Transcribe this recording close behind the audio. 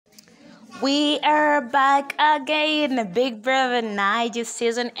We are back again, Big Brother Niger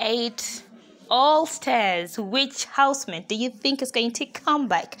Season 8 All Stars. Which housemate do you think is going to come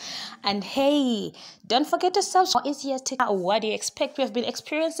back? And hey, don't forget to subscribe. It's yet to come. What do you expect? We have been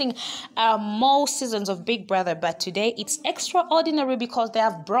experiencing more seasons of Big Brother, but today it's extraordinary because they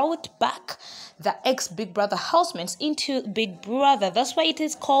have brought back the ex-Big Brother housemates into Big Brother. That's why it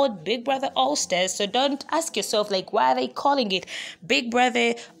is called Big Brother All Stars. So don't ask yourself, like, why are they calling it Big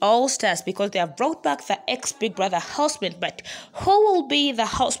Brother All Stars? Because they have brought back the ex-Big Brother housemate. But who will be the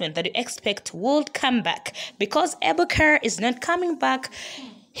housemate that you expect will come back? Because Ebukar is not coming back.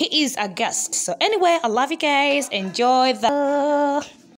 He is a guest. So anyway, I love you guys. Enjoy the